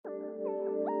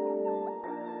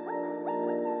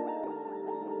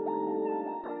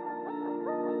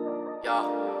Yeah,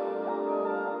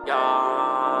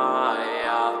 yeah,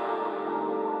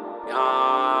 yeah,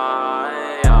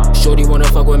 yeah, yeah. Shorty wanna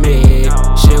fuck with me,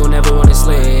 she don't ever wanna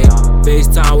sleep.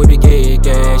 FaceTime, we be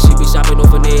geeking, she be shopping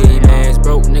over Neiman's.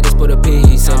 Broke niggas put a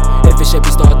piece in, if it shit be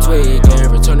start tweaking.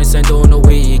 Return to sender on the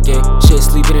weekend, shit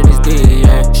sleeping in his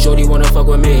DM. Shorty wanna fuck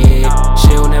with me, she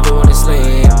don't ever wanna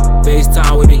sleep.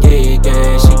 FaceTime, we be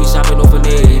geeking, she be shopping over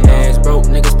Neiman's. Broke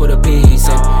niggas put a piece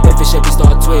in, if it shit be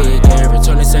start tweaking.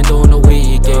 Return to sender on the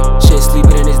weekend, shit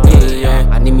sleeping in his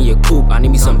DM. I need me a coupe, I need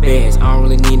me some bands, I don't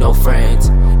really need no friends.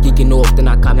 Geeking off, then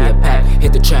I caught me a pack.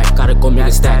 Hit the track, gotta go make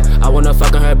a stack. I wanna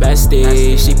fuck on her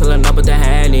bestie, she pulling up with the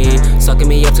Henny, sucking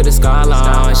me up to the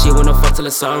skyline. She wanna fuck till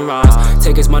the sunrise,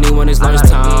 take his money when it's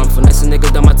lunchtime. Finessing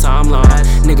niggas down my timeline,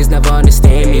 niggas never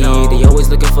understand me. They always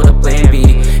looking for the plan B.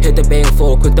 Hit the bank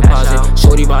for a quick deposit,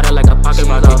 shorty ride it like a pocket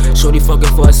rocket. Shorty fucking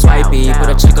for a swipey, put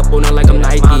a check up on her like I'm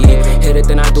Nike. Hit it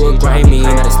then I do it grimy,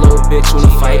 now this little bitch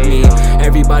wanna fight me.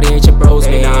 Everybody ain't your bros,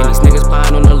 man, these niggas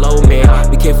plotting on the low,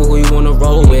 man. Be careful who you wanna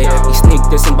roll with, he sneak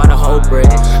dissing by the whole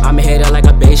brick. I'ma hit her like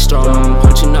a bass drum,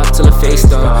 punching up till her face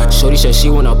done. Shorty said she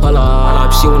wanna pull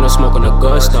up, she wanna smoke on the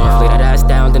good stuff. Lay that ass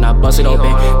down, then I bust it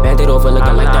open, bend it over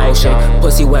looking like the ocean.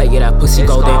 Pussy wet, yeah, that pussy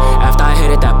golden. After I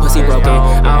hit it, that pussy broken.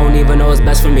 I don't even know what's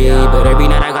best for me, but every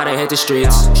night I gotta hit the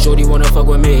streets. Shorty wanna fuck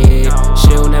with me, she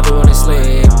don't ever wanna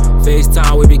sleep.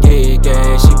 FaceTime, we be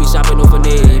geeking, she be shopping over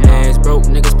Neiman's. Broke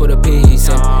niggas put a piece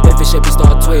in, if it shit be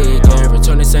start tweaking.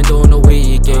 Return to sender on the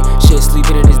weekend, shit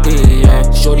sleeping in his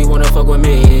DM. Shorty wanna fuck with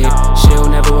me, she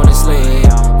don't ever wanna sleep.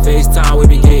 FaceTime, we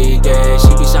be geeking, she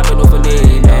be shopping over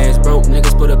Neiman's. Broke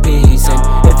niggas put a piece in,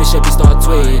 if it shit be start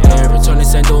tweaking. Return to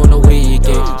sender on the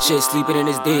weekend, shit sleeping in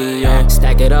his DM.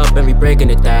 Stack it up and we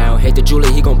breaking it down, hit the jeweler,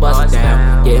 he gon' bust it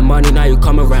down. Getting money, now you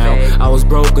come around, I was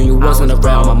broke and you wasn't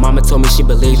around. My mama told me she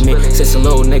believed me, since a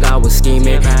little nigga I was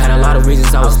scheming. Had a lot of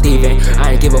reasons I was thieving,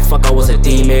 I ain't give a fuck, I was a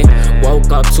demon.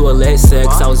 Woke up to a lit 6,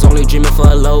 I was only dreaming for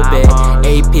a little bit.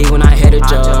 AP when I hit a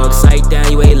jug, sight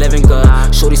down, you ain't living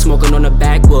good. Shorty smoking on the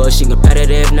backwood, she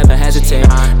competitive, never hesitant.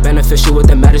 Beneficial with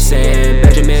the medicine,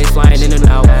 Benjamin's flying in and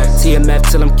out. TMF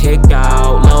till I'm kicked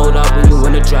out, load up when you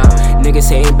in the drop. Niggas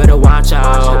hating, better watch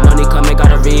out, money coming,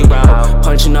 gotta reroute.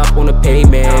 Punching up on the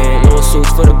pavement, lawsuits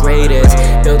for the greatest.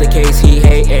 Build the case, he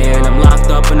hating, I'm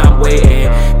locked up and I'm waiting.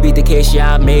 Beat the case,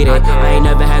 yeah I made it, I ain't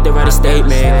never had to write a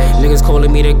statement. Niggas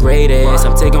calling me the greatest,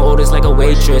 I'm taking orders like a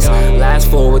waitress. Last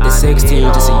 4 with the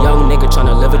 16, just a young nigga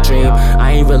tryna live a dream.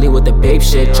 I ain't really with the babe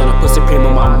shit, tryna put supreme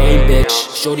on my main bitch.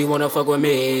 Shorty wanna fuck with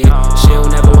me, she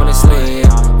don't ever wanna sleep.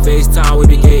 FaceTime, we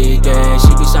be geeking,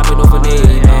 she be shopping over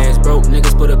Neiman's. Broke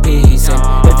niggas put a piece in,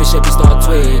 if it shit be start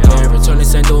tweaking. Return to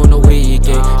sender on the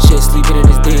weekend, shit sleeping in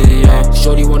his DM.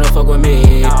 Shorty wanna